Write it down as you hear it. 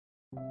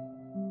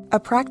A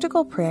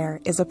practical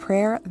prayer is a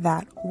prayer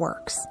that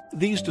works.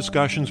 These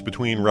discussions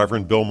between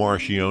Reverend Bill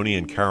Marcioni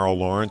and Carol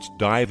Lawrence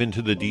dive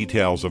into the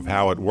details of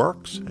how it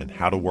works and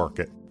how to work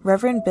it.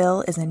 Reverend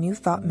Bill is a New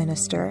Thought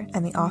minister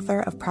and the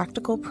author of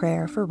Practical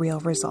Prayer for Real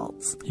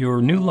Results.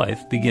 Your new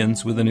life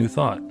begins with a new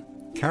thought.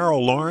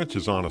 Carol Lawrence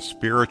is on a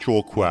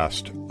spiritual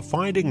quest,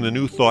 finding the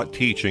New Thought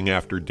teaching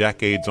after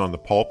decades on the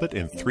pulpit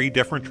in 3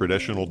 different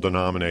traditional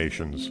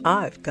denominations.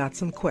 I've got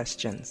some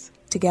questions.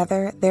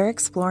 Together, they're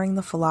exploring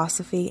the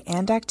philosophy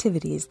and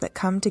activities that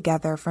come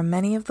together from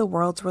many of the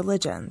world's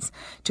religions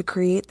to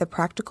create the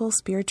practical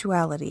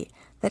spirituality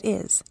that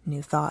is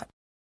New Thought.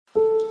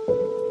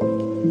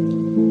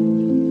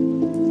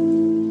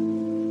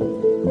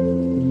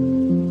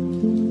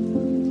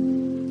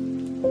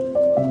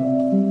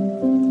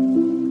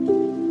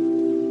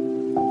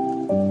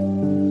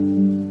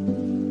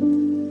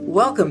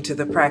 Welcome to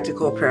the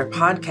Practical Prayer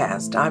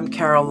Podcast. I'm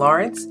Carol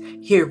Lawrence,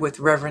 here with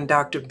Reverend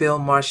Dr. Bill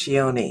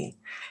Marcioni.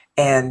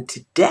 And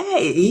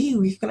today,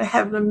 we're going to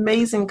have an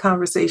amazing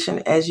conversation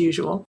as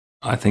usual.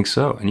 I think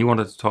so. And you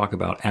wanted to talk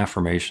about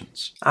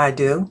affirmations. I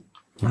do.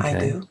 Okay. I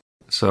do.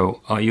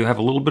 So you have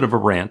a little bit of a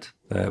rant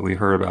that we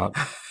heard about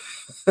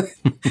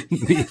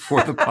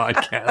before the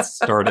podcast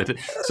started.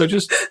 So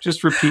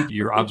just repeat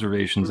your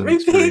observations and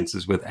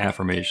experiences with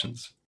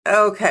affirmations.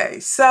 Okay.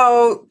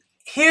 So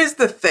here's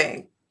the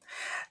thing.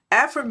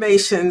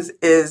 Affirmations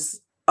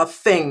is a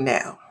thing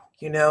now.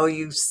 You know,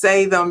 you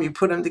say them, you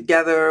put them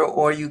together,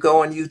 or you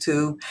go on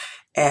YouTube,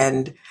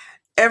 and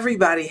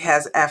everybody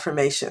has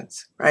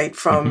affirmations, right?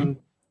 From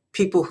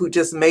people who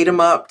just made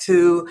them up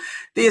to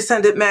the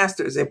Ascended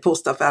Masters. They pull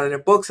stuff out of their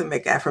books and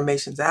make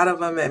affirmations out of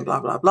them and blah,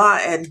 blah, blah.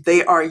 And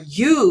they are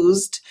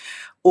used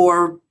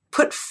or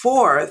put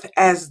forth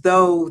as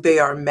though they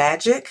are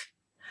magic.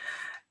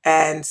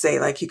 And say,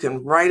 like, you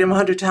can write them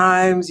 100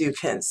 times, you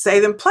can say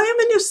them, play them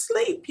in your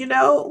sleep, you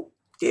know,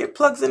 get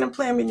earplugs in and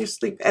play them in your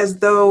sleep as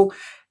though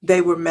they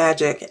were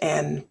magic.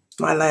 And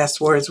my last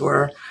words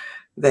were,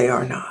 they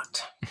are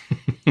not.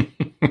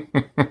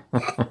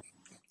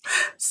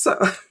 So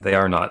they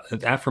are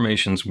not.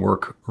 Affirmations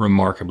work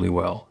remarkably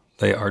well.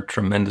 They are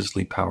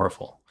tremendously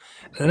powerful.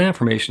 An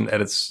affirmation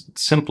at its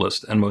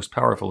simplest and most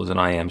powerful is an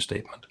I am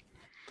statement.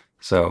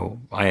 So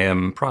I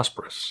am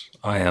prosperous,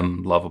 I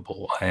am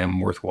lovable, I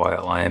am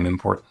worthwhile, I am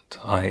important,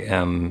 I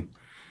am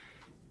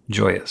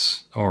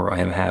joyous, or I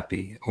am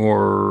happy,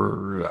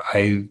 or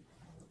I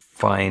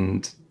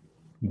find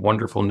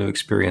wonderful new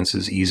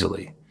experiences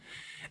easily.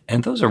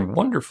 And those are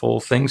wonderful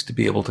things to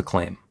be able to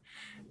claim.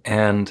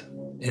 And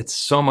it's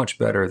so much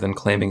better than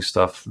claiming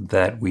stuff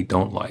that we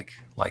don't like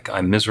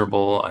I'm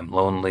miserable, I'm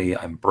lonely,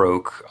 I'm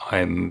broke,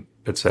 I'm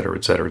et cetera,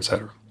 et cetera, et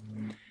cetera.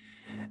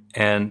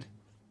 And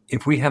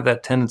if we have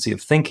that tendency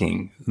of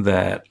thinking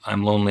that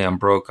I'm lonely, I'm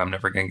broke, I'm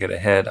never going to get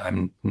ahead,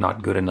 I'm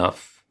not good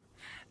enough,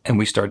 and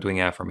we start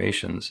doing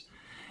affirmations,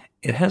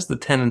 it has the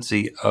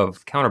tendency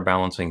of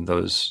counterbalancing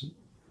those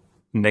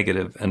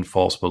negative and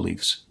false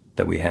beliefs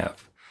that we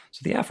have.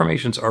 So the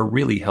affirmations are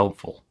really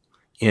helpful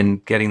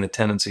in getting the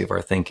tendency of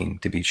our thinking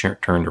to be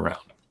turned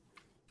around.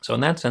 So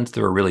in that sense,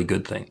 they're a really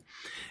good thing.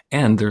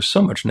 And there's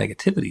so much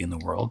negativity in the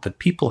world that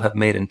people have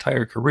made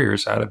entire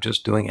careers out of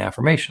just doing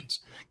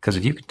affirmations. Because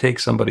if you could take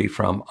somebody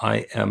from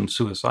I am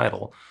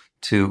suicidal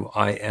to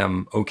I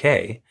am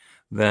okay,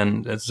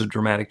 then that's a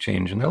dramatic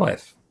change in their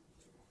life.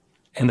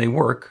 And they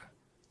work,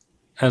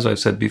 as I've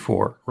said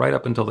before, right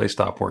up until they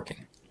stop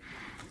working.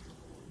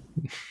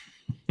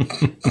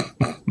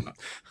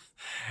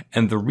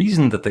 And the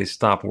reason that they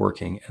stop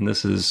working, and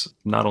this is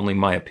not only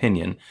my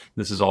opinion,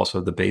 this is also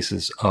the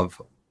basis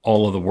of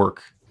all of the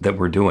work that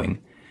we're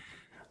doing.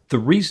 The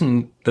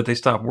reason that they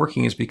stop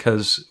working is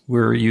because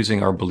we're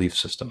using our belief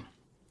system.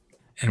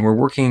 And we're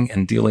working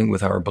and dealing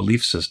with our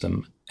belief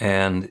system.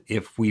 And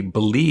if we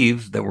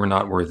believe that we're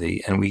not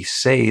worthy and we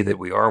say that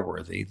we are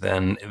worthy,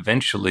 then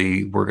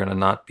eventually we're going to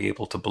not be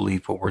able to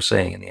believe what we're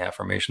saying. And the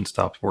affirmation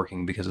stops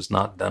working because it's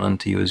not done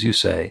unto you as you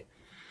say.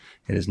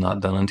 It is not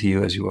done unto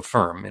you as you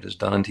affirm. It is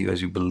done unto you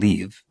as you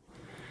believe.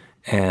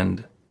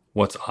 And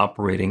what's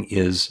operating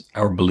is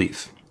our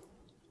belief.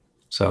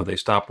 So they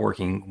stop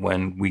working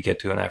when we get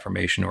to an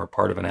affirmation or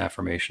part of an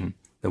affirmation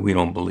that we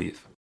don't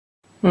believe.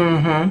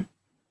 Mm-hmm.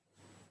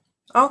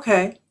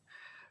 Okay.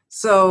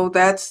 So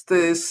that's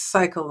the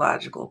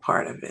psychological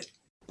part of it.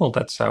 Well,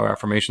 that's how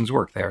affirmations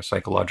work. They are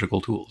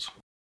psychological tools.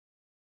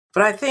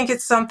 But I think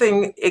it's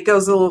something, it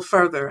goes a little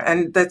further,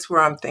 and that's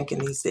where I'm thinking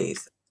these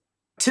days.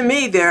 To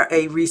me, they're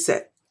a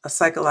reset, a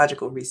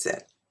psychological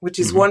reset, which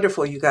is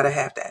wonderful. You got to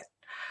have that.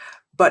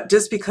 But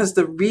just because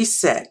the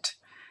reset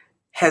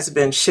has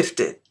been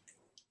shifted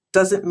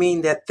doesn't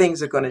mean that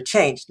things are going to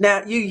change.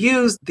 Now, you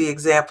used the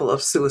example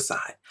of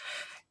suicide,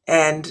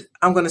 and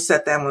I'm going to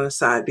set that one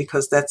aside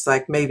because that's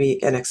like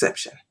maybe an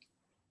exception.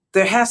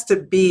 There has to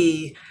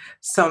be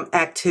some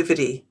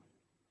activity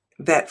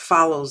that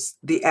follows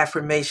the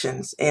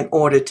affirmations in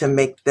order to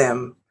make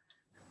them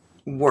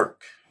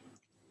work.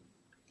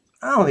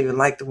 I don't even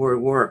like the word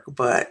work,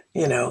 but,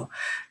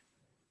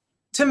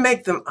 to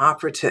make them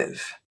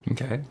operative.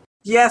 Okay.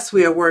 Yes,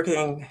 we are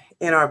working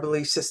in our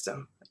belief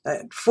system.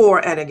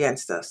 For and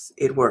against us,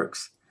 it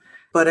works.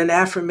 But an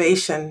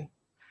affirmation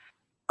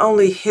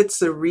only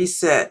hits a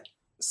reset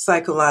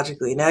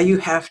psychologically. Now you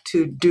have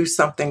to do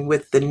something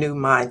with the new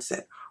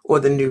mindset or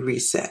the new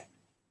reset.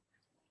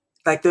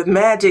 Like the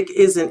magic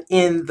isn't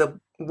in the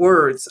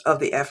words of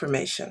the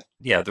affirmation.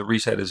 Yeah, the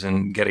reset is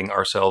in getting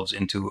ourselves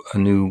into a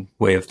new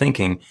way of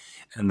thinking.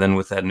 And then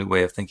with that new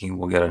way of thinking,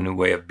 we'll get a new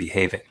way of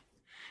behaving.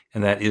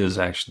 And that is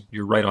actually,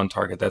 you're right on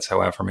target. That's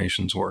how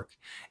affirmations work.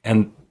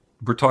 And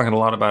we're talking a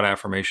lot about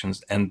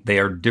affirmations, and they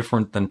are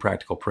different than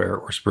practical prayer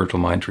or spiritual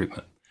mind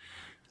treatment,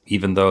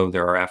 even though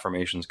there are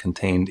affirmations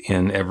contained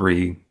in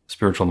every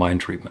spiritual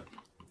mind treatment.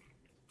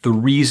 The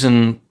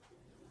reason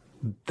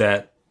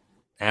that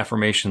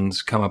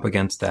affirmations come up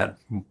against that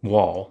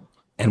wall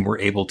and we're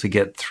able to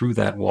get through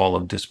that wall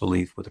of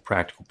disbelief with a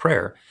practical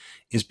prayer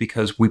is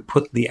because we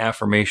put the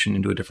affirmation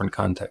into a different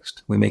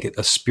context. We make it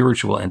a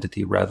spiritual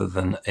entity rather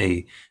than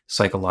a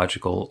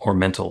psychological or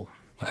mental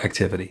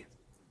activity.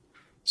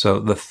 So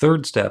the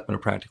third step in a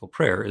practical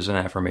prayer is an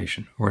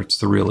affirmation, or it's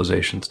the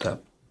realization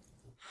step.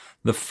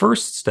 The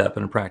first step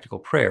in a practical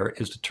prayer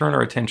is to turn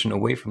our attention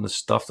away from the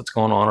stuff that's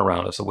going on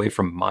around us, away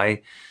from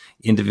my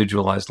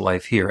individualized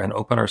life here, and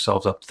open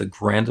ourselves up to the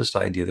grandest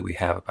idea that we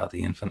have about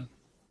the infinite,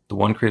 the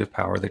one creative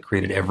power that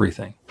created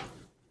everything.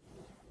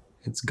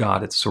 It's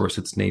God, it's source,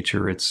 it's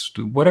nature, it's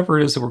whatever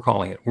it is that we're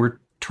calling it. We're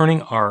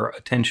turning our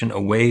attention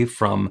away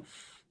from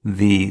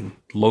the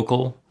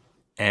local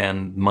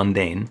and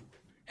mundane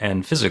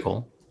and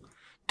physical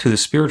to the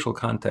spiritual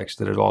context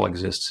that it all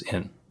exists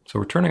in. So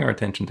we're turning our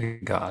attention to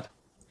God,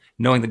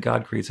 knowing that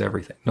God creates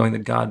everything, knowing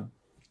that God,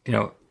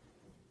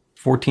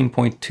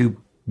 14.2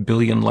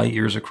 billion light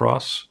years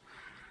across,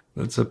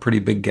 that's a pretty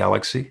big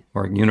galaxy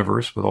or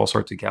universe with all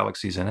sorts of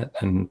galaxies in it,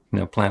 and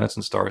planets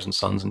and stars and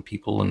suns and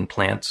people and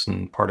plants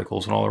and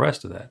particles and all the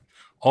rest of that,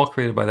 all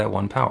created by that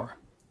one power.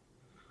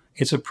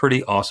 It's a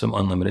pretty awesome,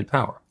 unlimited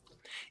power.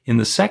 In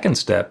the second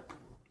step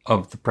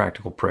of the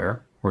practical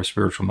prayer or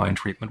spiritual mind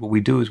treatment, what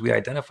we do is we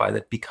identify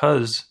that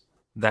because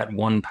that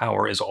one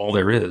power is all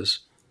there is,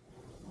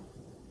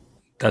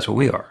 that's what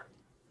we are.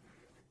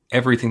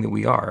 Everything that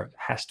we are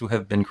has to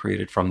have been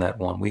created from that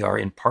one. We are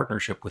in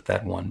partnership with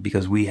that one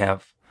because we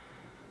have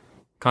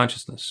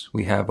consciousness,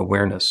 we have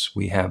awareness,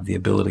 we have the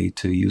ability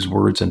to use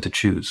words and to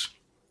choose.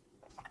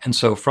 And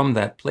so from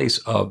that place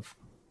of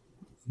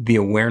the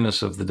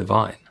awareness of the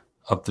divine,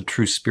 of the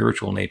true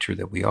spiritual nature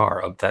that we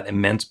are, of that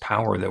immense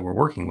power that we're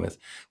working with,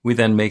 we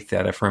then make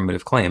that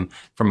affirmative claim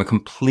from a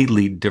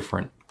completely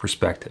different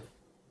perspective.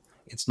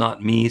 It's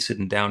not me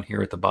sitting down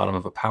here at the bottom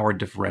of a power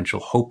differential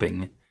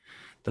hoping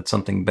that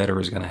something better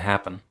is going to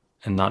happen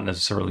and not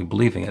necessarily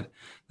believing it.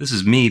 This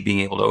is me being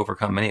able to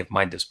overcome many of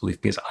my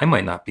disbelief because I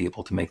might not be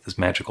able to make this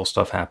magical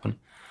stuff happen,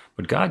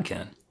 but God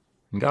can.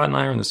 And God and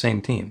I are on the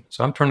same team.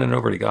 So I'm turning it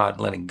over to God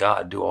and letting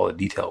God do all the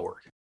detail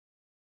work.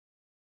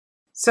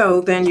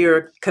 So then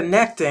you're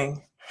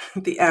connecting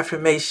the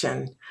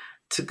affirmation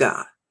to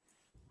God.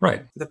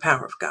 Right. The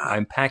power of God.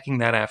 I'm packing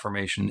that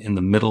affirmation in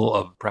the middle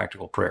of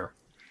practical prayer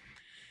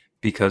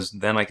because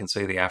then I can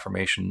say the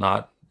affirmation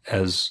not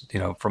as,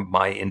 from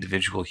my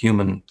individual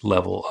human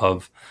level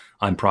of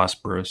I'm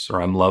prosperous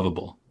or I'm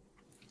lovable.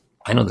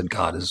 I know that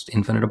God is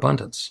infinite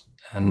abundance.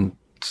 And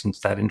since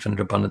that infinite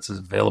abundance is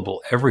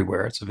available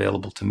everywhere, it's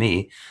available to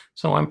me.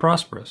 So I'm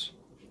prosperous.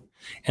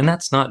 And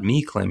that's not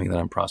me claiming that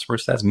I'm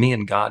prosperous. That's me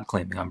and God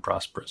claiming I'm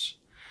prosperous.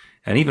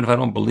 And even if I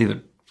don't believe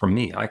it from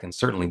me, I can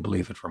certainly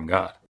believe it from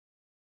God.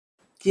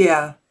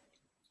 Yeah.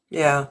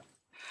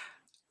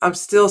 I'm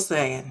still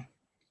saying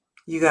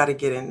you got to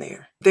get in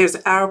there. There's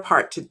our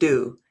part to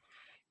do,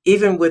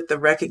 even with the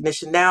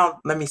recognition. Now,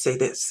 let me say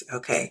this,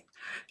 okay?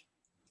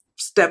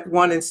 Step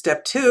 1 and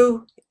step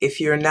 2, if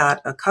you're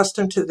not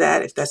accustomed to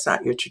that, if that's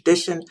not your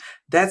tradition,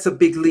 that's a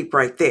big leap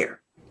right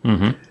there.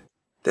 Mm-hmm.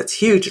 That's a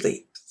huge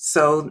leap.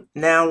 So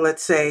now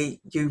let's say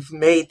you've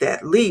made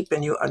that leap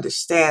and you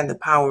understand the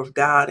power of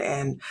God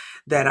and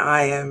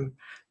that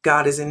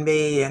God is in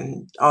me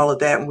and all of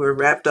that. And we're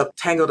wrapped up,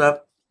 tangled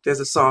up.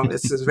 There's a song that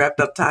says wrapped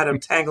up, tied up,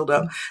 tangled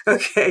up.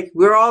 Okay,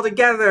 we're all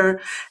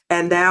together.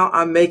 And now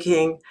I'm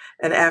making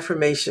an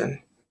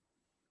affirmation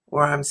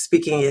or I'm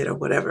speaking it or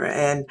whatever.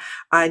 And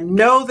I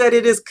know that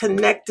it is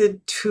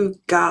connected to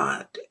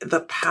God,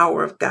 the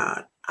power of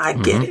God. I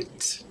get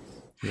it.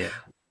 Yeah.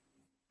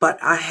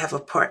 But I have a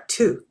part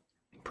too.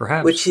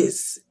 Perhaps. Which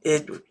is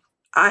it.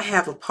 I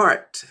have a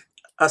part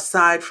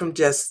aside from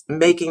just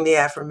making the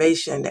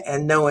affirmation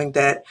and knowing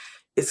that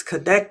it's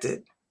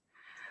connected.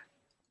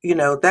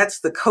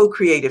 That's the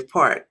co-creative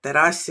part that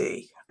I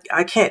see.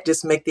 I can't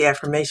just make the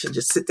affirmation,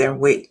 just sit there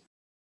and wait.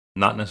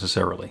 Not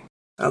necessarily.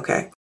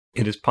 Okay.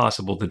 It is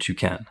possible that you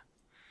can.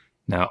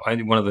 Now,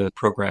 one of the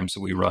programs that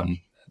we run,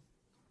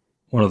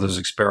 one of those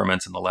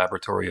experiments in the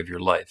laboratory of your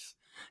life,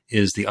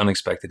 is the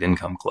Unexpected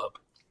Income Club.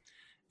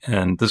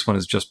 And this one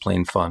is just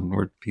plain fun,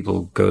 where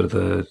people go to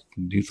the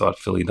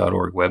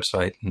newthoughtphilly.org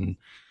website and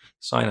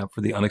sign up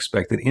for the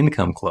Unexpected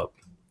Income Club.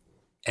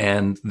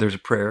 And there's a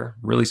prayer,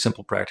 really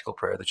simple, practical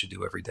prayer that you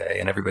do every day,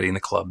 and everybody in the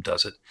club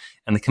does it.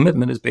 And the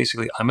commitment is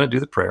basically, I'm going to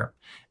do the prayer,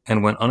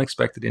 and when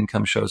unexpected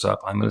income shows up,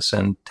 I'm going to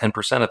send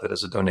 10% of it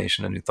as a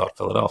donation to New Thought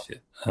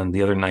Philadelphia, and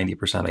the other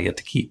 90% I get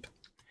to keep.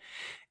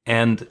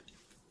 And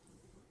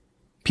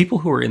people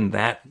who are in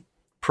that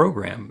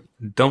program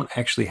don't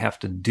actually have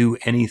to do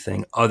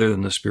anything other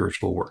than the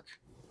spiritual work.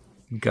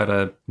 Got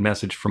a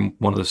message from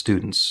one of the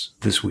students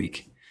this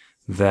week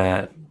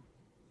that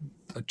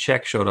a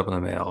check showed up in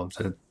the mail. It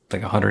said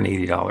like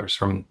 $180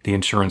 from the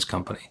insurance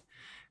company.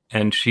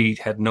 And she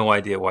had no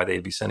idea why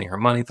they'd be sending her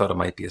money, thought it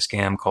might be a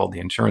scam, called the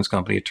insurance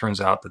company. It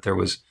turns out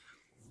that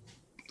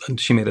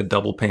she made a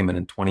double payment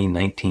in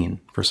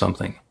 2019 for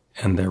something,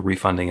 and they're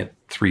refunding it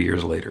 3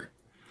 years later.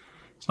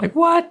 It's like,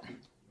 what?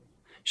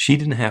 She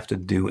didn't have to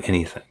do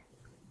anything.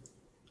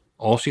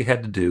 All she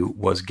had to do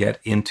was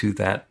get into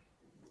that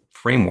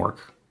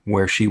framework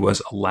where she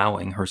was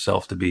allowing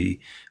herself to be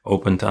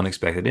open to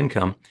unexpected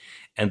income.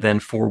 And then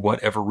for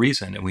whatever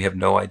reason, and we have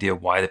no idea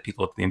why the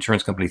people at the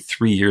insurance company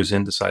 3 years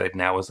in decided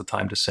now is the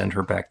time to send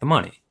her back the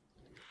money.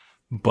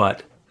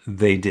 But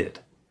they did.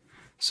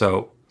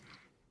 So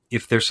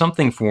if there's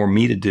something for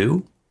me to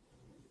do,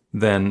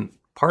 then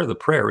part of the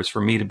prayer is for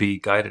me to be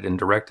guided and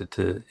directed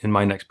to, in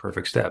my next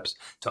perfect steps,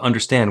 to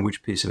understand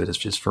which piece of it is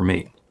just for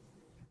me,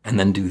 and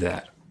then do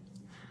that.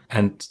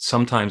 And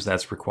sometimes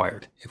that's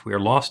required. If we are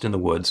lost in the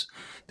woods,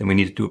 then we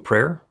need to do a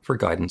prayer for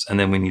guidance, and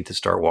then we need to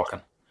start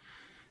walking.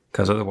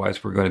 Because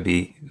otherwise we're going to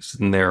be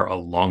sitting there a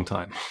long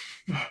time.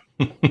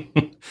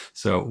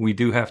 So we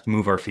do have to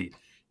move our feet.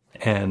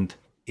 And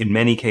in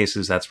many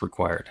cases, that's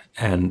required.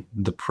 And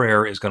the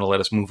prayer is going to let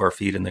us move our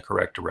feet in the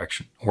correct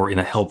direction or in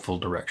a helpful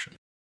direction.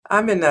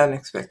 I'm in the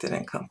Unexpected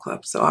Income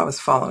Club, so I was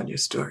following your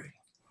story.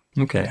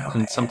 Okay.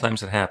 And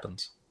sometimes it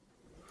happens.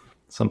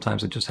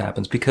 Sometimes it just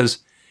happens. Because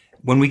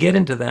when we get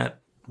into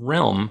that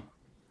realm,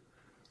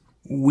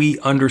 we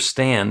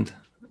understand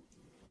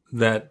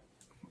that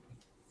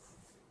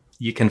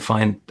you can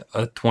find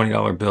a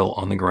 $20 bill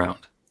on the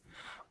ground,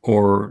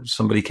 or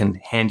somebody can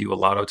hand you a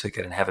lotto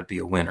ticket and have it be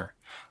a winner.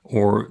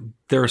 Or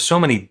there are so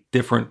many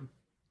different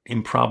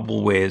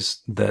improbable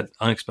ways that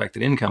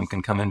unexpected income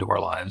can come into our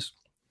lives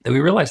that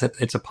we realize that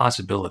it's a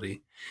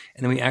possibility.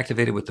 And then we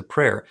activate it with the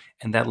prayer,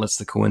 and that lets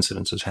the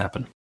coincidences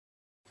happen.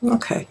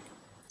 Okay.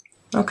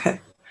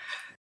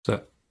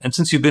 So, and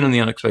since you've been in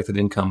the Unexpected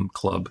Income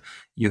Club,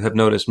 you have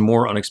noticed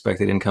more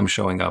unexpected income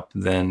showing up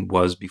than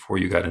was before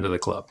you got into the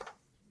club.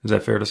 Is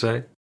that fair to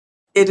say?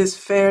 It is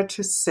fair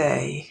to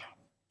say,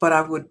 but I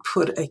would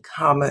put a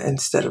comma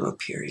instead of a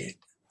period.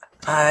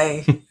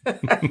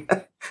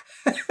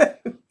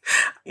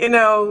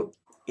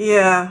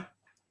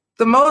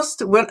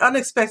 When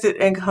unexpected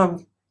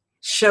income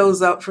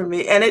shows up for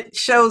me, and it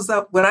shows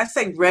up, when I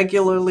say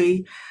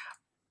regularly,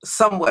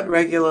 somewhat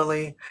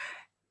regularly,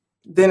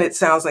 then it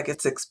sounds like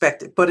it's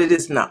expected, but it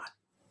is not.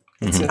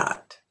 It's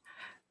not.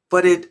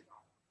 But it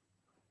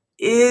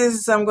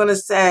is, I'm going to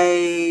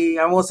say,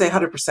 I won't say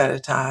 100% of the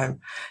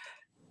time.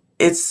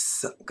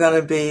 It's going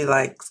to be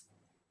like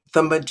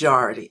the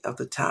majority of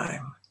the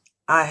time.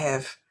 I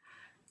have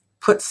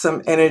put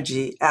some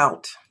energy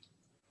out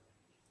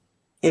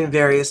in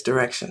various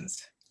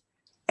directions,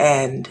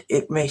 and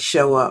it may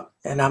show up,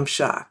 and I'm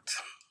shocked.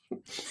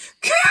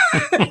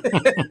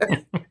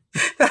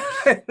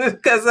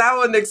 Because I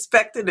wasn't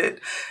expecting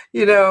it,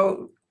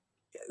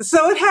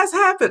 So it has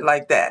happened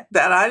like that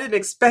I didn't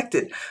expect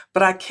it.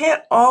 But I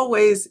can't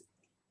always,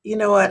 I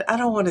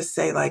don't want to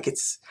say like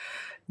it's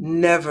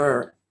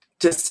never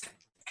just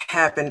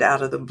happened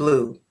out of the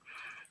blue.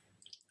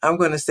 I'm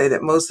going to say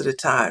that most of the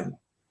time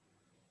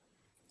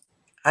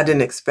I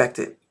didn't expect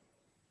it,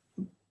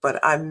 but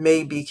I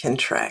maybe can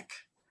track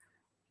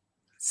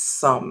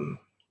some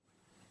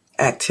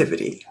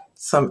activity,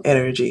 some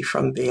energy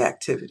from the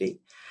activity.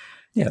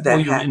 Yeah, well,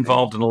 you're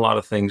involved in a lot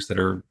of things that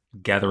are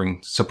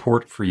gathering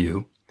support for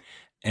you.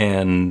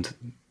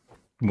 And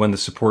when the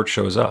support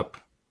shows up,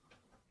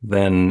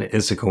 then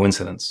it's a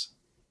coincidence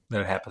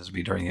that it happens to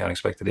be during the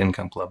Unexpected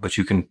Income Club. But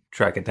you can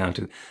track it down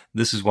to,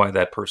 this is why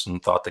that person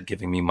thought that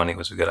giving me money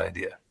was a good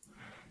idea.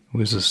 It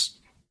was this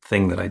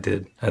thing that I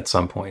did at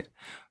some point.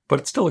 But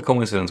it's still a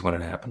coincidence when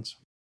it happens.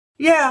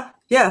 Yeah.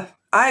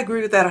 I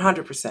agree with that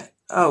 100%.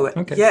 Oh,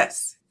 okay.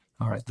 Yes.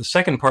 All right. The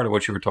second part of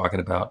what you were talking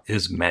about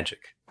is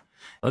magic.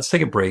 Let's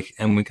take a break,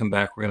 and when we come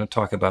back, we're going to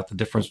talk about the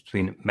difference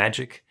between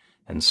magic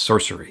and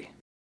sorcery.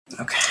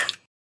 Okay.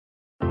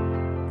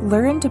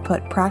 Learn to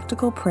put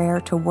practical prayer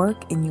to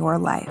work in your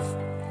life.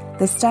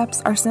 The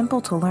steps are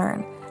simple to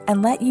learn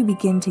and let you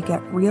begin to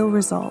get real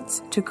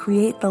results to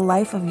create the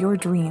life of your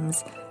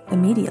dreams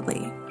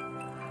immediately.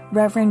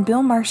 Reverend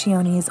Bill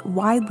Marcione's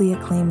widely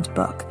acclaimed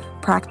book,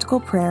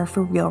 Practical Prayer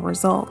for Real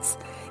Results,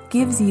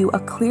 gives you a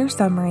clear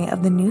summary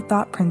of the New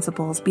Thought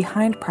principles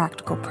behind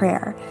practical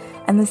prayer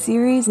and the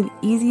series of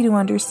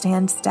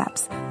easy-to-understand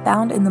steps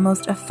found in the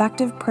most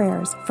effective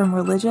prayers from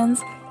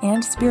religions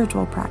and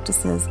spiritual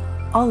practices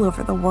all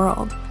over the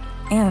world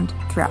and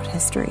throughout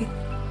history.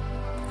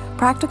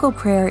 Practical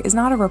prayer is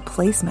not a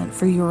replacement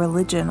for your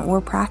religion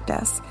or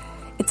practice.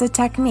 It's a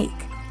technique,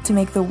 to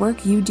make the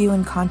work you do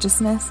in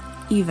consciousness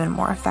even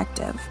more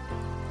effective.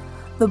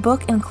 The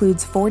book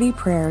includes 40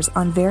 prayers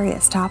on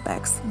various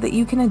topics that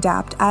you can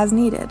adapt as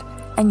needed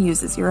and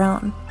use as your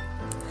own.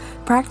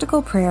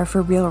 Practical Prayer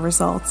for Real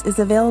Results is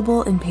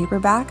available in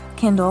paperback,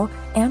 Kindle,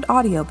 and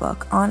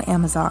audiobook on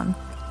Amazon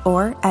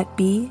or at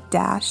b-the-light.com.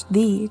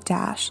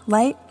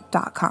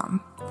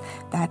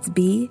 That's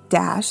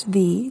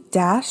b-the-light.com.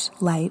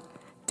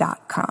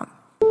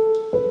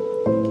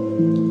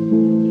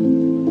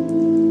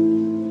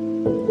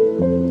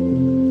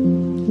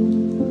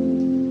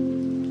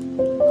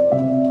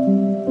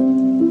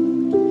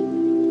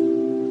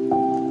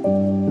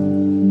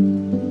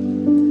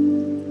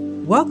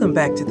 Welcome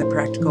back to the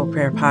Practical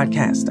Prayer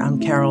Podcast. I'm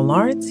Carol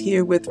Lawrence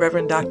here with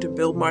Reverend Dr.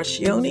 Bill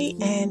Marcioni,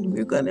 and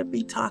we're going to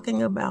be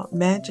talking about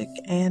magic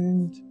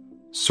and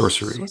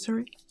sorcery.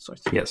 Sorcery?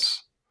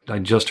 Yes. I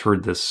just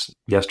heard this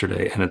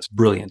yesterday, and it's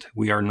brilliant.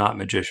 We are not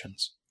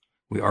magicians.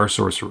 We are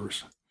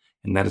sorcerers,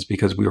 and that is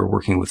because we are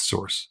working with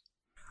Source.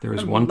 There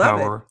is one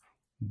power,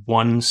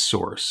 one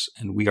source,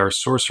 and we are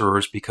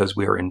sorcerers because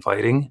we are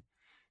inviting,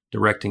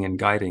 directing, and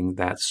guiding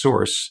that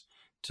source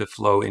to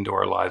flow into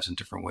our lives in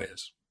different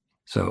ways.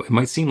 So it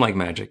might seem like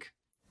magic,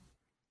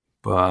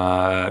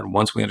 but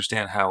once we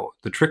understand how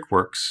the trick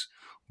works,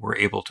 we're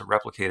able to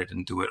replicate it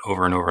and do it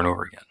over and over and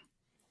over again.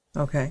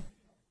 Okay.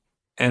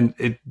 And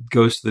it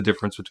goes to the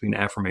difference between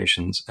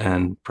affirmations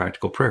and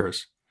practical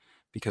prayers,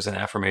 because an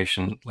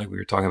affirmation, like we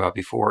were talking about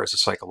before, is a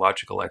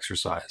psychological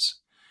exercise.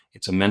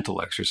 It's a mental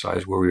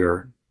exercise where we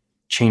are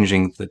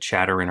changing the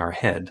chatter in our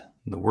head,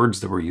 the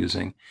words that we're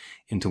using,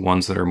 into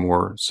ones that are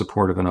more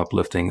supportive and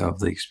uplifting of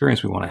the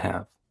experience we want to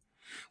have.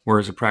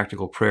 Whereas a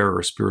practical prayer or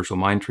a spiritual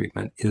mind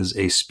treatment is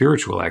a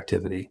spiritual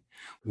activity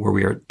where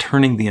we are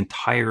turning the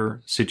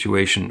entire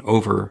situation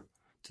over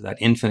to that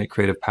infinite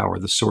creative power,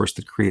 the source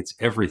that creates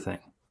everything,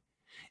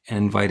 and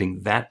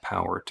inviting that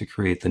power to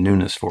create the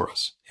newness for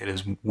us. It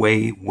is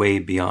way, way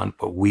beyond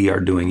what we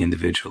are doing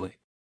individually.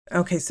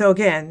 Okay, so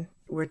again,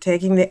 we're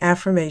taking the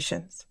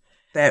affirmations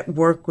that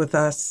work with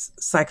us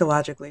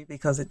psychologically,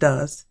 because it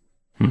does,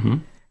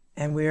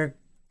 and we're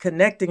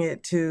connecting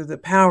it to the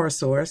power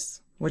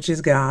source, which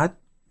is God.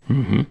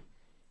 And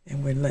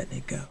we're letting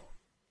it go.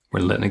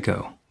 We're letting it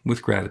go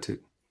with gratitude.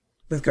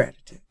 With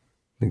gratitude.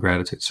 The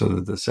gratitude. So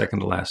the second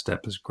to last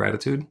step is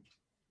gratitude,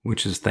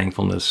 which is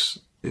thankfulness.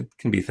 It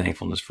can be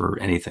thankfulness for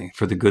anything,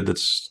 for the good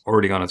that's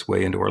already on its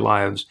way into our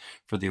lives,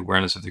 for the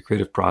awareness of the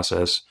creative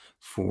process,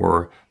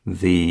 for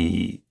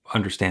the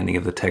understanding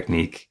of the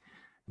technique.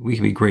 We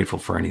can be grateful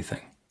for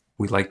anything.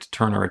 We like to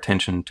turn our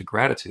attention to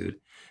gratitude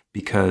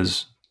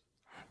because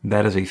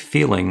that is a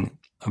feeling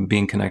of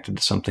being connected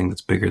to something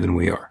that's bigger than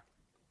we are.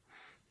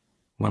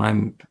 When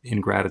I'm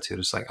in gratitude,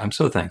 it's like, I'm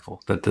so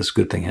thankful that this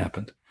good thing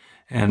happened.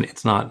 And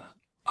it's not,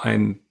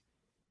 I'm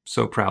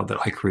so proud that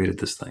I created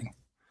this thing.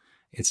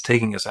 It's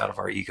taking us out of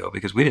our ego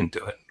because we didn't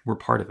do it. We're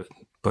part of it,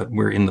 but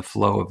we're in the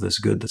flow of this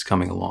good that's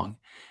coming along.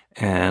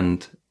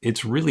 And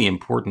it's really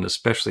important,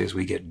 especially as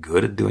we get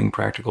good at doing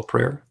practical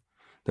prayer,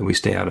 that we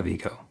stay out of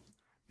ego.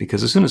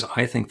 Because as soon as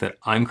I think that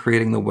I'm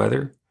creating the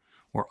weather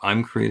or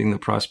I'm creating the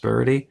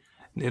prosperity,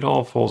 it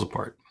all falls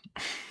apart.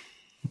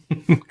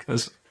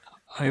 Because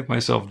I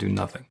myself do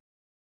nothing.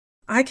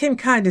 I can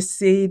kind of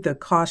see the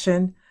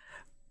caution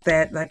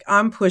that, like,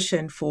 I'm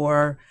pushing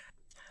for,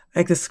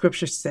 like the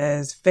scripture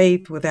says,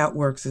 faith without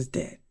works is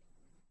dead.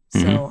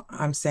 So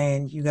I'm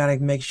saying you got to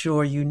make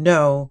sure you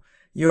know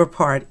your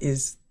part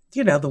is,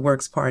 the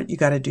works part. You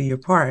got to do your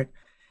part.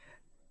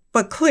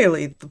 But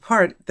clearly the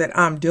part that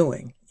I'm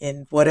doing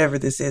in whatever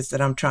this is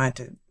that I'm trying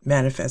to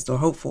manifest or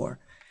hope for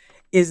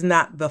is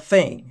not the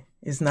thing,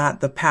 is not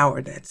the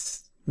power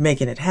that's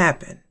making it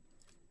happen.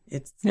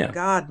 It's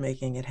God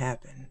making it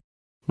happen.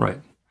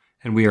 Right.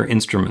 And we are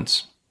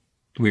instruments.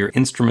 We are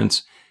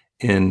instruments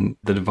in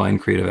the divine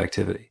creative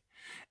activity.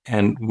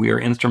 And we are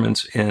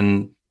instruments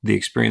in the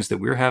experience that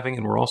we're having.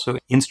 And we're also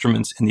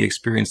instruments in the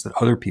experience that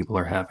other people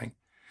are having,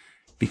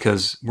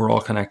 because we're all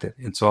connected.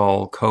 It's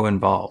all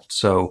co-involved.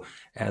 So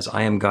as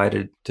I am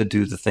guided to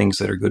do the things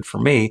that are good for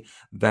me,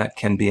 that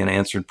can be an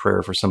answered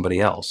prayer for somebody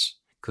else,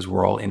 because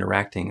we're all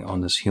interacting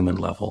on this human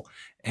level.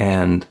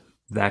 And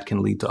that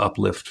can lead to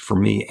uplift for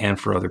me and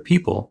for other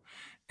people.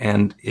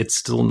 And it's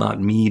still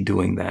not me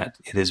doing that.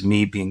 It is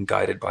me being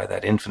guided by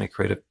that infinite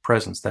creative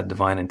presence, that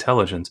divine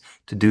intelligence,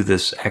 to do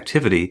this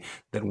activity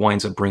that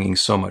winds up bringing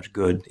so much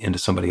good into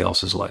somebody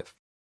else's life.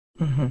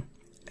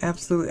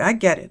 Absolutely. I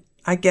get it.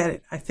 I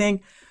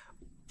think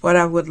what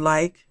I would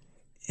like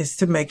is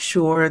to make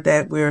sure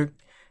that we're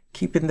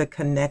keeping the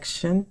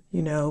connection,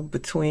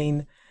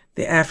 between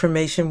the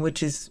affirmation,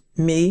 which is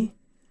me,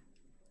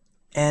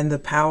 and the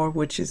power,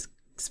 which is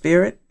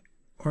spirit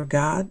or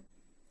God,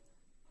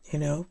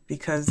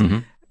 because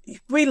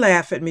we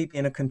laugh at me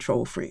being a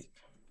control freak.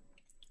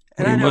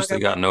 And we've mostly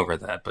gotten over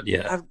that, but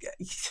yeah.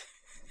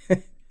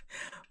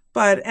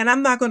 And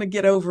I'm not going to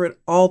get over it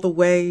all the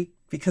way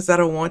because I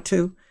don't want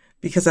to,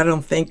 because I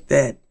don't think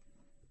that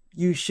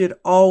you should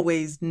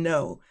always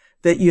know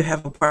that you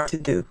have a part to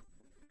do.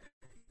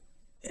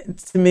 And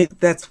to me,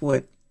 that's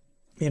what,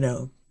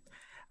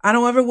 I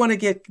don't ever want to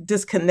get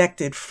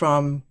disconnected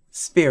from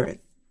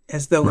spirit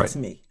as though it's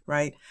me,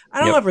 right? I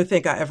don't ever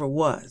think I ever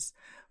was,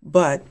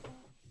 but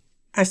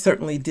I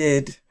certainly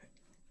did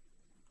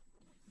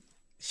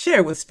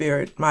share with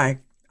spirit my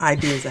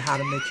ideas of how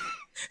to make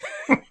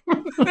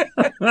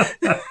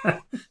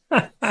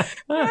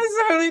I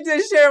certainly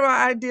did share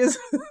my ideas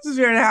with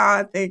spirit how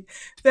I think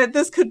that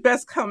this could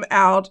best come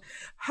out.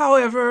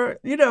 However,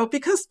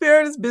 because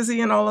spirit is busy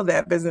and all of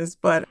that business,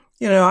 but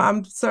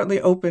I'm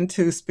certainly open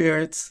to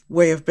spirit's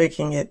way of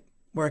making it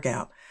work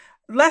out.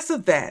 Less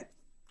of that,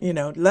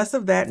 less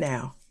of that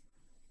now,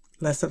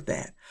 less of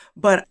that.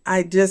 But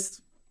I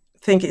just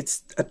think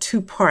it's a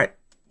two-part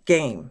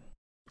game.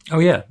 Oh,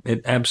 yeah,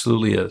 it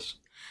absolutely is.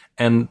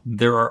 And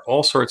there are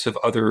all sorts of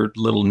other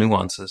little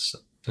nuances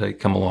that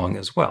come along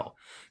as well.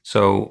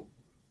 So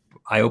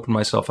I open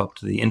myself up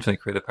to the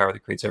infinite creative power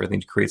that creates everything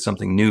to create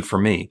something new for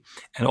me,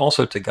 and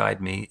also to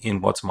guide me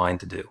in what's mine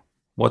to do,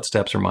 what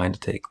steps are mine to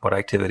take, what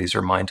activities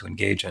are mine to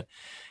engage in.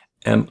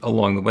 And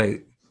along the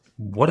way,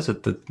 what is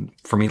it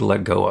for me to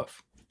let go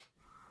of?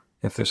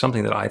 If there's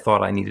something that I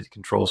thought I needed to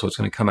control, so it's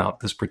going to come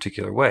out this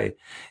particular way,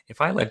 if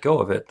I let go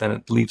of it, then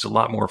it leaves a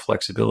lot more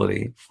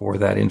flexibility for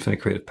that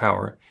infinite creative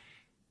power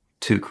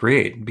to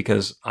create,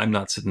 because I'm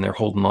not sitting there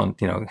holding on,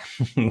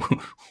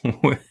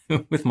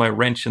 with my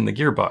wrench in the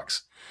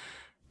gearbox,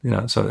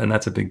 so, and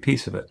that's a big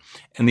piece of it.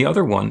 And the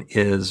other one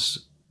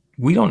is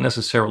we don't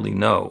necessarily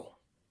know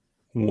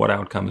what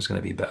outcome is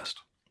going to be best.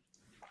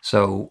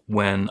 So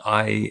when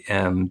I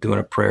am doing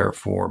a prayer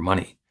for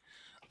money,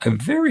 I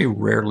very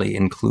rarely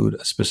include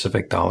a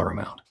specific dollar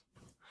amount,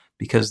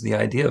 because the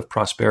idea of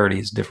prosperity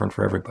is different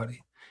for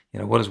everybody.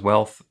 What does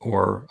wealth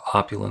or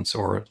opulence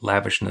or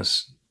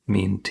lavishness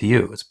mean to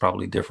you? It's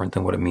probably different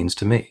than what it means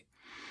to me.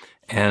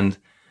 And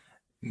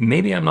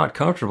maybe I'm not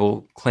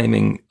comfortable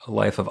claiming a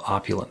life of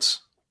opulence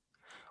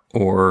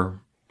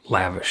or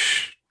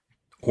lavish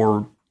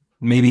or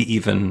maybe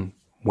even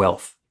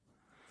wealth.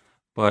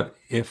 But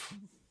if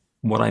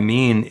what I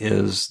mean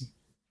is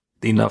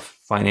enough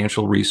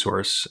financial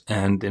resource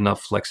and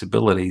enough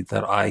flexibility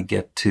that I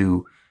get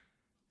to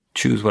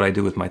choose what I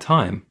do with my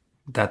time,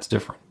 that's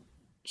different.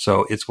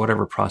 So it's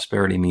whatever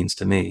prosperity means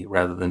to me,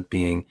 rather than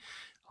being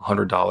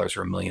 $100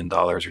 or $1 million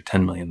or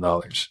 $10 million.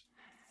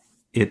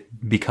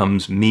 It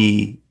becomes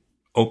me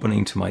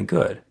opening to my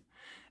good.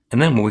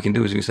 And then what we can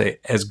do is we say,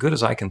 as good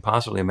as I can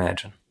possibly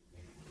imagine,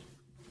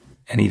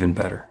 and even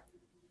better.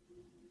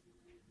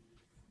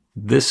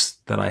 This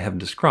that I have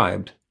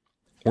described,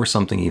 or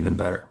something even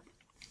better.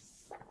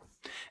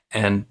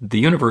 And the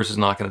universe is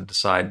not going to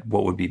decide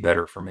what would be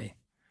better for me,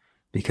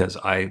 because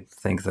I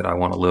think that I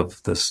want to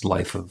live this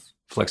life of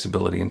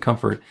flexibility and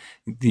comfort.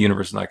 The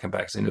universe is not come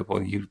back saying,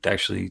 well, you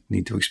actually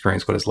need to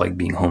experience what it's like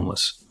being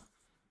homeless.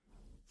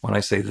 When I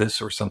say this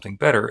or something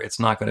better, it's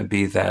not going to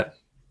be that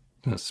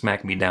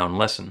smack me down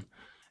lesson.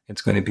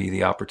 It's going to be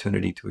the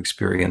opportunity to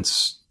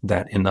experience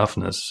that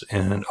enoughness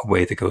in a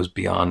way that goes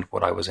beyond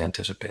what I was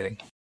anticipating.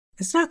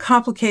 It's not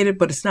complicated,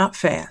 but it's not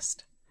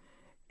fast.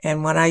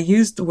 And when I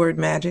used the word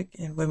magic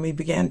and when we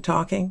began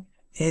talking,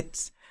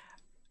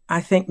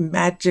 I think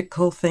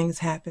magical things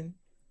happen,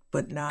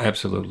 but not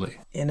absolutely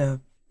in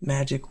a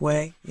magic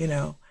way,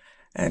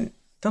 and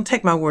don't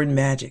take my word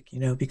magic,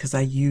 because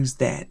I use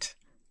that.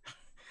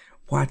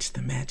 Watch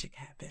the magic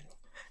happen.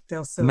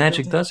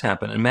 Magic does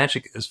happen. And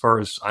magic, as far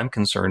as I'm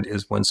concerned,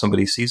 is when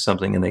somebody sees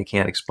something and they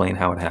can't explain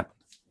how it happened.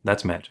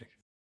 That's magic.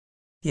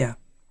 Yeah.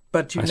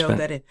 But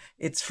that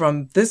it's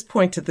from this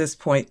point to this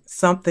point,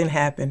 something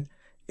happened.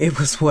 It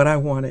was what I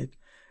wanted,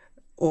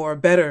 or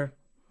better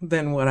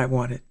than what I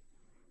wanted,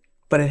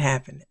 but it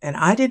happened. And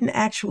I didn't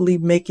actually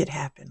make it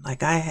happen.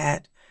 Like, I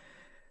had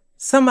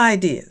some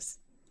ideas.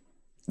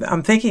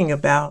 I'm thinking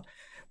about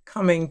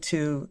coming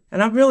to,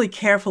 and I'm really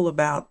careful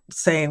about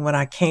saying when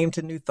I came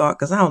to New Thought,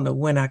 because I don't know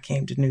when I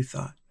came to New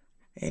Thought.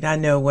 And I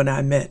know when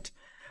I met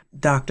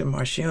Dr.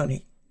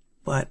 Marchioni,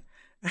 but,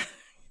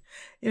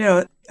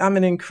 I'm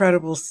an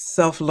incredible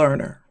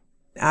self-learner.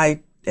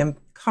 I am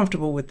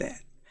comfortable with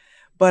that.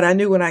 But I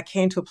knew when I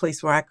came to a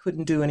place where I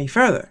couldn't do any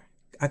further,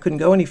 I couldn't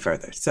go any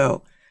further.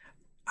 So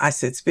I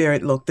said,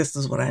 Spirit, look, this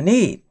is what I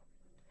need.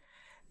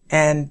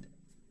 And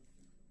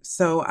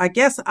so I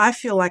guess I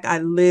feel like I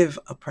live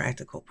a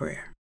practical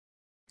prayer.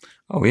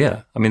 Oh,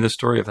 yeah. I mean, the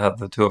story of how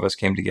the two of us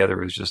came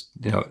together is just,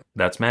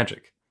 that's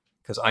magic.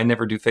 Because I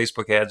never do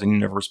Facebook ads and you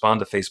never respond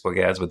to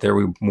Facebook ads, but there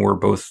we were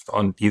both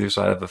on either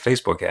side of a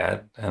Facebook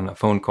ad and a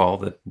phone call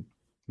that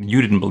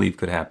you didn't believe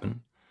could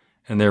happen.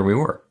 And there we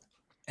were.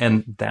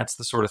 And that's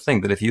the sort of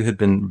thing that if you had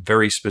been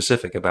very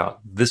specific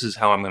about, this is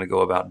how I'm going to go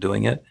about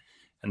doing it,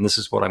 and this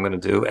is what I'm going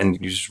to do, and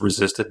you just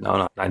resist it.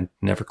 No, I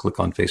never click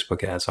on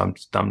Facebook ads. So I'm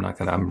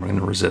going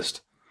to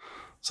resist.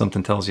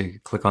 Something tells you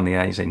click on the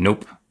ad, you say,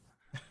 nope.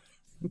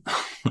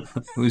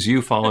 It was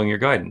you following your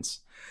guidance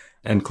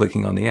and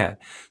clicking on the ad.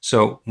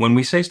 So when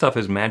we say stuff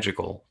is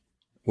magical,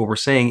 what we're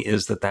saying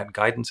is that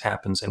guidance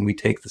happens and we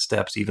take the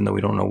steps, even though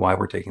we don't know why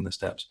we're taking the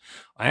steps.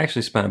 I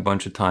actually spent a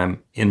bunch of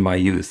time in my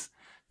youth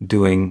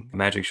doing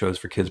magic shows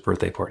for kids'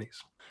 birthday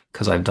parties,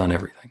 because I've done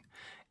everything.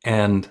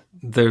 And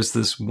there's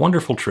this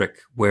wonderful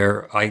trick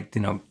where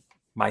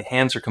my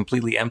hands are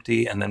completely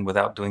empty, and then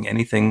without doing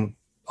anything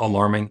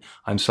alarming,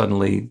 I'm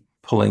suddenly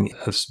pulling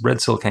a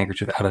red silk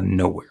handkerchief out of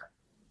nowhere.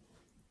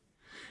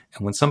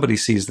 And when somebody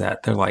sees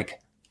that, they're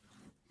like,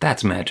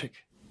 that's magic.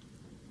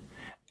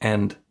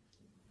 And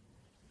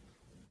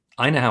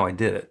I know how I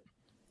did it.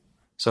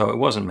 So it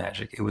wasn't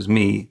magic. It was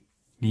me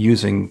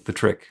using the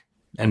trick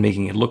and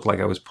making it look like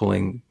I was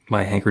pulling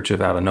my handkerchief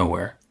out of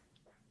nowhere.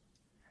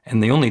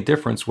 And the only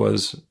difference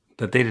was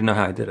that they didn't know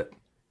how I did it.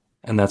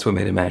 And that's what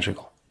made it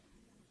magical.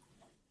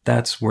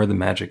 That's where the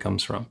magic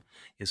comes from,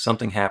 is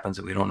something happens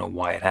that we don't know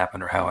why it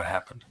happened or how it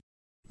happened.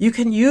 You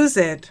can use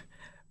it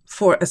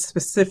for a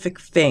specific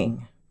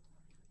thing,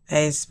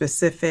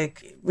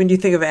 when you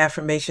think of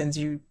affirmations,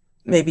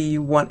 maybe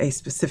you want a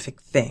specific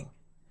thing,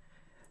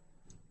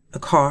 a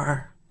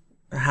car,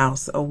 a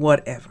house, or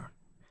whatever.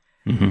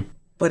 Mm-hmm.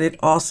 But it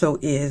also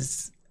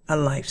is a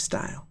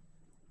lifestyle,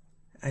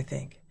 I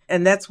think.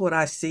 And that's what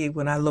I see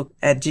when I look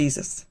at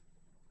Jesus.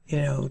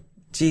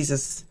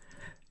 Jesus,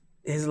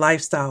 his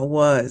lifestyle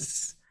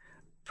was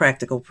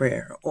practical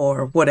prayer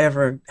or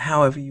whatever,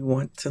 however you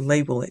want to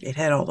label it. It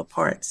had all the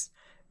parts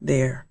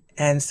there.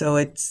 And so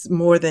it's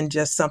more than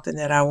just something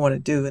that I want to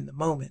do in the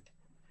moment.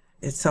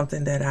 It's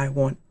something that I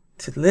want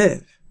to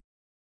live.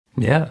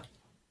 Yeah.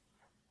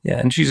 Yeah.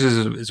 And Jesus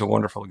is a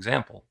wonderful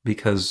example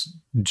because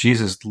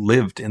Jesus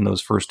lived in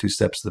those first two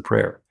steps of the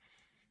prayer.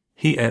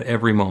 He at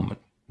every moment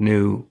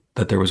knew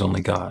that there was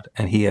only God,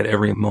 and he at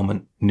every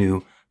moment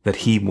knew that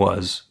he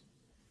was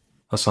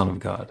a son of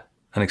God,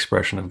 an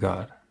expression of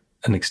God,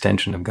 an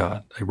extension of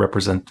God, a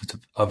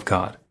representative of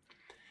God.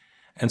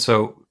 And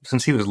so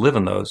since he was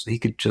living those, he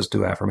could just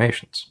do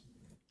affirmations.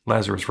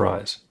 Lazarus,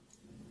 rise.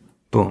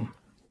 Boom.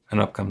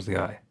 And up comes the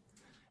guy.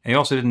 And he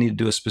also didn't need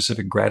to do a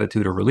specific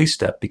gratitude or release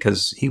step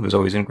because he was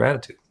always in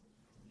gratitude,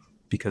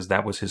 because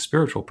that was his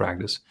spiritual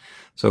practice.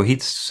 So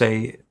he'd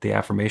say the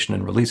affirmation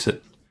and release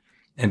it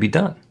and be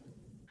done.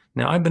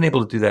 Now, I've been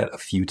able to do that a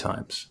few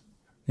times.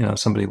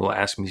 Somebody will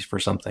ask me for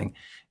something,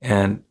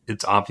 and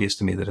it's obvious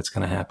to me that it's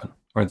going to happen,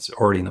 or it's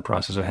already in the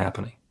process of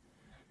happening.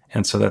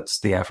 And so that's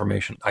the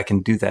affirmation. I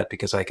can do that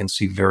because I can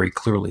see very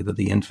clearly that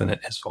the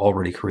infinite is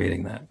already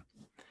creating that.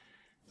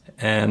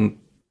 And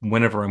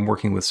whenever I'm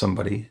working with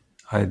somebody,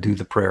 I do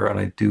the prayer, and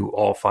I do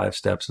all 5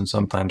 steps and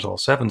sometimes all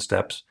 7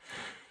 steps,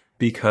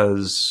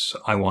 because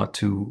I want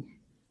to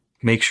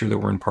make sure that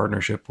we're in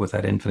partnership with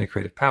that infinite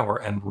creative power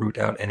and root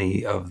out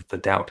any of the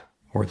doubt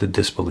or the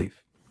disbelief.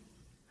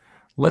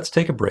 Let's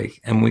take a break,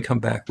 and when we come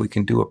back, we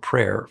can do a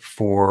prayer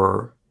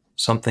for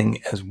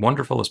something as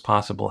wonderful as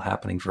possible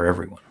happening for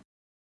everyone.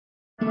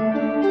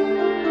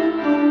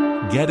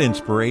 Get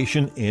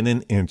inspiration in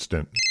an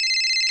instant.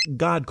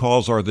 God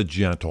calls are the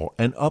gentle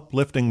and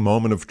uplifting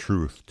moment of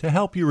truth to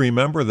help you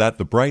remember that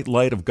the bright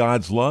light of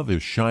God's love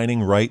is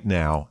shining right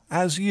now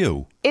as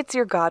you. It's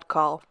your God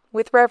Call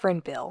with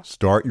Reverend Bill.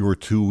 Start your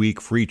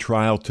 2-week free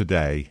trial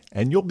today,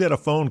 and you'll get a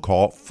phone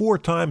call 4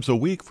 times a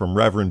week from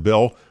Reverend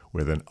Bill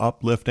with an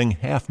uplifting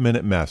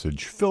half-minute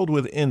message filled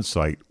with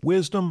insight,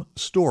 wisdom,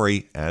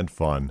 story, and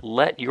fun.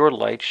 Let your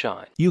light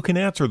shine. You can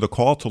answer the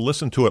call to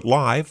listen to it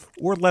live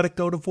or let it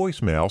go to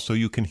voicemail so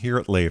you can hear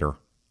it later.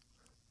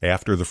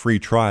 After the free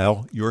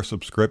trial, your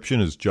subscription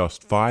is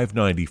just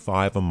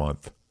 $5.95 a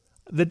month.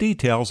 The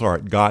details are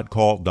at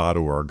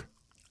godcall.org.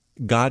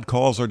 God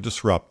calls are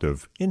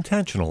disruptive,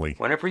 intentionally.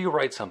 Whenever you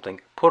write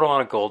something, put on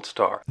a gold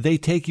star. They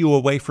take you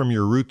away from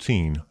your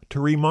routine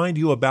to remind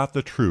you about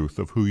the truth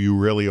of who you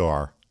really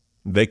are.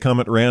 They come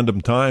at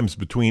random times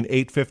between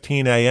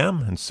 8:15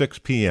 a.m. and 6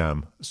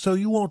 p.m., so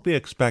you won't be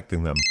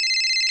expecting them.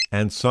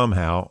 And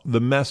somehow,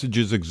 the message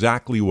is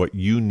exactly what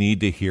you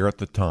need to hear at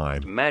the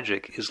time.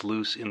 Magic is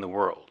loose in the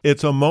world.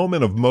 It's a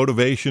moment of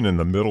motivation in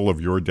the middle of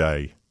your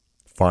day.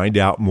 Find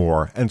out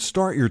more and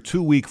start your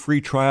 2-week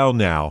free trial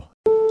now.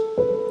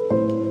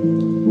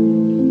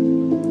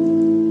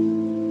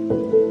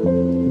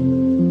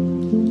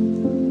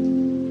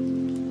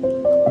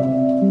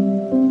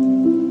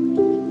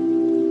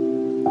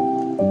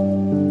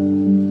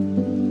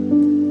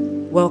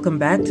 Welcome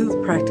back to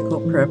the Practical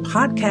Prayer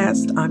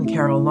Podcast. I'm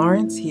Carol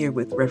Lawrence here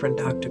with Reverend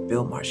Dr.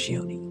 Bill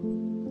Marchioni.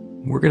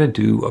 We're going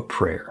to do a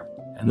prayer,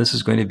 and this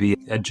is going to be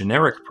a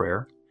generic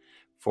prayer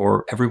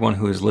for everyone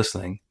who is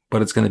listening,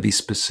 but it's going to be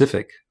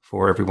specific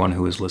for everyone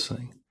who is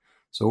listening.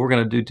 So what we're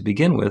going to do to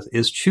begin with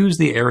is choose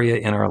the area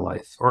in our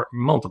life, or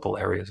multiple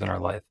areas in our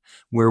life,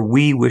 where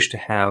we wish to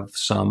have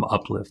some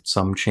uplift,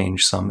 some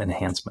change, some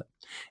enhancement.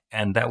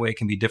 And that way it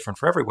can be different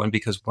for everyone,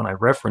 because when I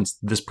reference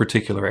this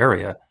particular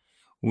area,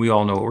 we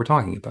all know what we're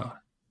talking about.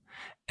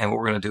 And what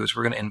we're going to do is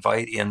we're going to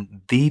invite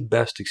in the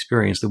best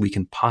experience that we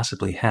can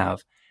possibly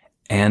have,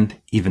 and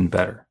even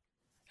better.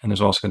 And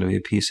there's also going to be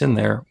a piece in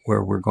there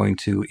where we're going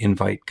to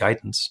invite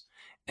guidance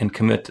and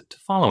commit to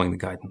following the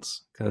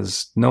guidance,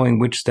 because knowing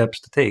which steps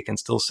to take and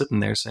still sitting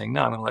there saying,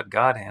 no, I'm going to let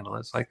God handle it.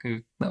 It's like,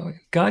 no,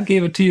 God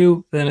gave it to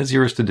you, then it's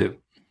yours to do.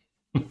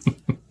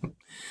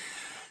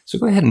 So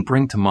go ahead and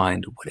bring to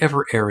mind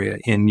whatever area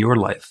in your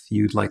life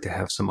you'd like to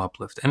have some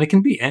uplift. And it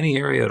can be any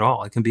area at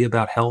all. It can be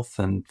about health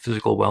and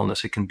physical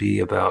wellness. It can be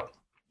about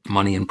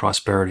money and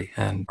prosperity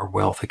and our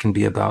wealth. It can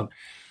be about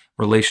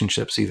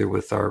relationships, either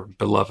with our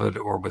beloved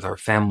or with our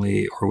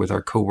family or with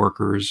our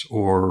coworkers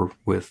or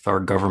with our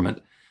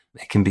government.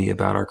 It can be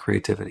about our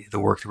creativity, the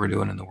work that we're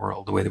doing in the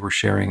world, the way that we're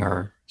sharing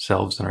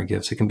ourselves and our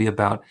gifts. It can be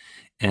about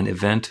an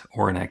event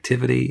or an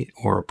activity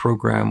or a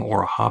program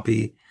or a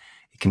hobby.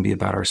 It can be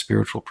about our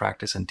spiritual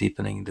practice and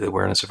deepening the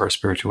awareness of our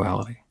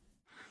spirituality.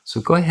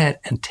 So go ahead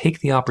and take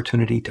the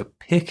opportunity to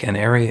pick an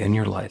area in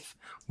your life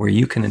where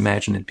you can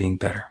imagine it being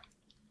better.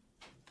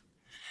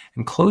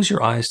 And close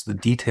your eyes to the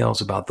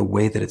details about the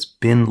way that it's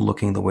been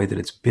looking, the way that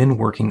it's been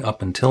working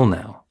up until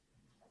now.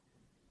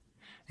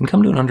 And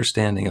come to an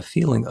understanding, a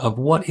feeling of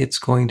what it's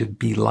going to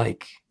be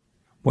like,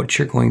 what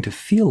you're going to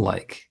feel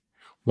like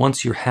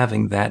once you're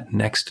having that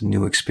next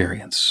new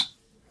experience.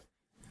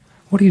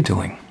 What are you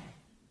doing?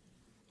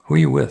 Who are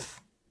you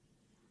with?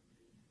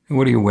 And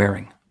what are you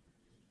wearing?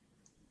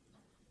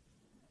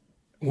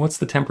 What's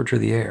the temperature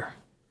of the air?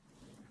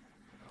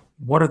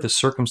 What are the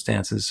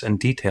circumstances and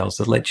details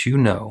that let you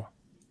know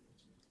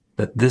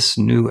that this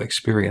new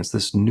experience,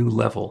 this new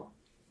level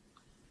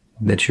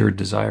that you're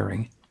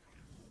desiring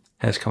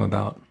has come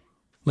about?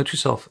 Let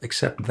yourself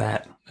accept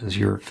that as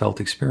your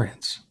felt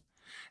experience.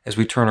 As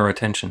we turn our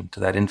attention to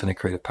that infinite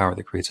creative power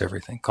that creates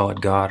everything, call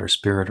it God or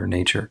spirit or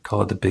nature,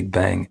 call it the Big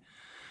Bang,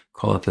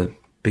 call it the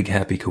big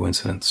happy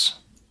coincidence.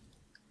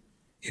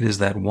 It is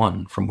that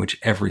one from which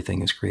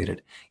everything is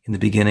created. In the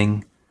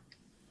beginning,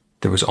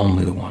 there was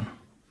only the one.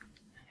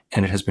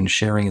 And it has been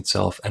sharing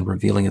itself and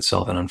revealing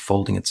itself and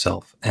unfolding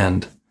itself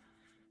and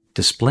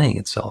displaying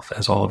itself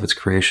as all of its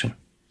creation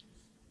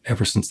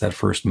ever since that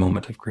first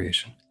moment of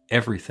creation.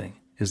 Everything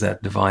is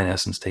that divine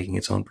essence taking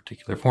its own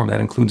particular form. That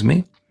includes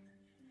me.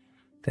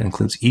 That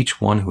includes each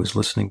one who is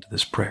listening to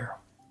this prayer.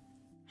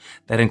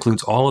 That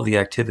includes all of the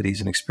activities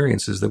and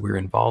experiences that we're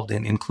involved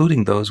in,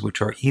 including those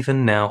which are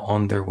even now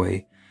on their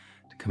way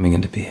to coming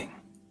into being.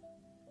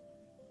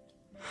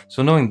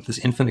 So knowing that this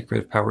infinite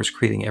creative power is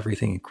creating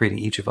everything and creating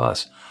each of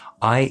us,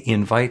 I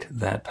invite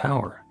that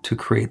power to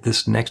create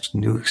this next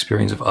new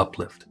experience of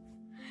uplift,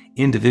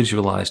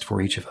 individualized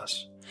for each of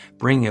us,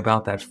 bringing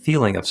about that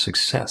feeling of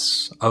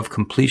success, of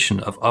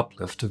completion, of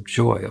uplift, of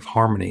joy, of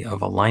harmony,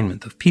 of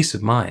alignment, of peace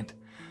of mind,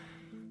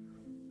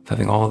 of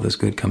having all of this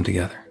good come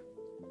together.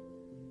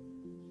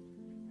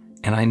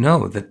 And I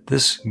know that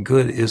this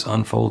good is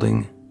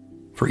unfolding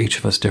for each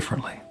of us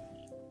differently.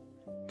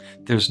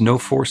 There's no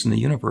force in the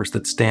universe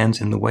that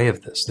stands in the way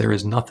of this. There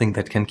is nothing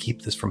that can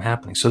keep this from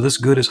happening. So this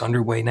good is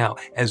underway now,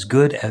 as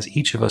good as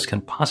each of us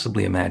can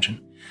possibly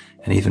imagine,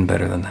 and even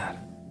better than that.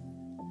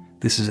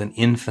 This is an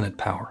infinite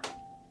power.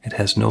 It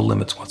has no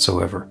limits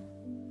whatsoever.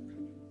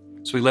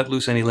 So we let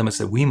loose any limits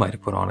that we might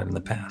have put on it in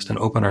the past and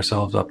open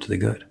ourselves up to the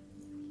good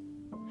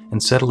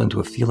and settle into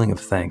a feeling of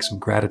thanks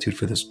and gratitude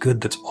for this good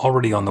that's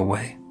already on the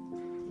way.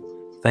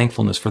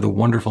 Thankfulness for the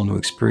wonderful new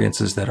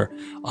experiences that are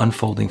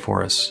unfolding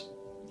for us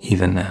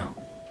even now.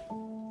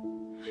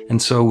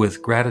 And so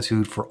with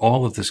gratitude for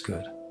all of this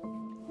good,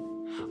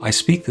 I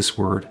speak this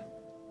word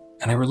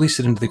and I release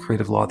it into the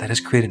creative law that has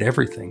created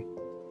everything.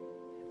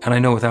 And I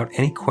know without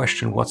any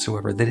question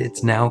whatsoever that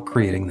it's now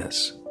creating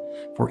this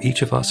for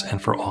each of us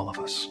and for all of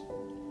us.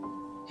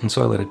 And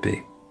so I let it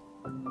be.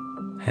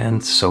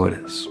 And so it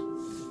is.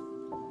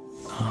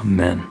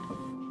 Amen.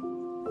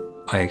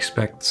 I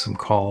expect some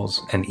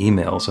calls and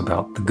emails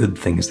about the good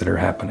things that are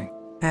happening.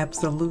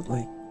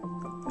 Absolutely.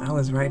 I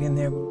was right in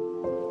there.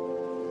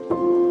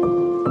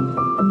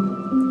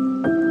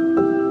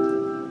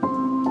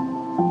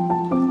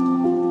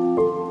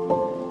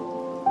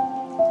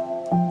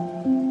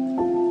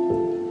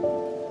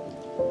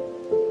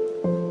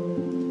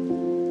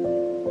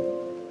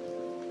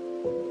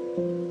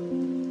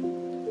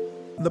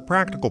 The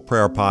Practical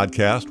Prayer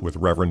Podcast with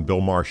Reverend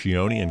Bill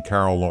Marcioni and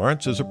Carol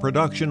Lawrence is a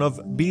production of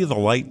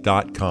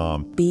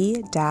BeTheLight.com.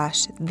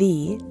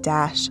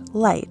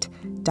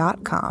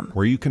 be-the-light.com,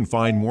 where you can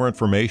find more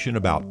information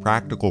about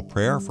practical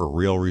prayer for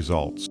real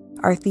results.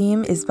 Our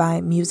theme is by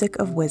Music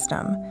of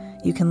Wisdom.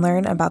 You can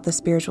learn about the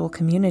spiritual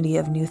community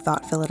of New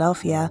Thought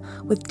Philadelphia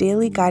with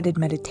daily guided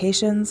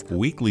meditations,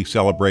 Weekly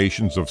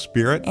celebrations of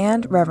spirit,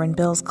 and Reverend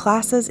Bill's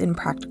classes in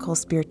practical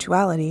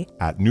spirituality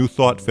at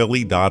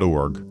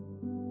newthoughtphilly.org.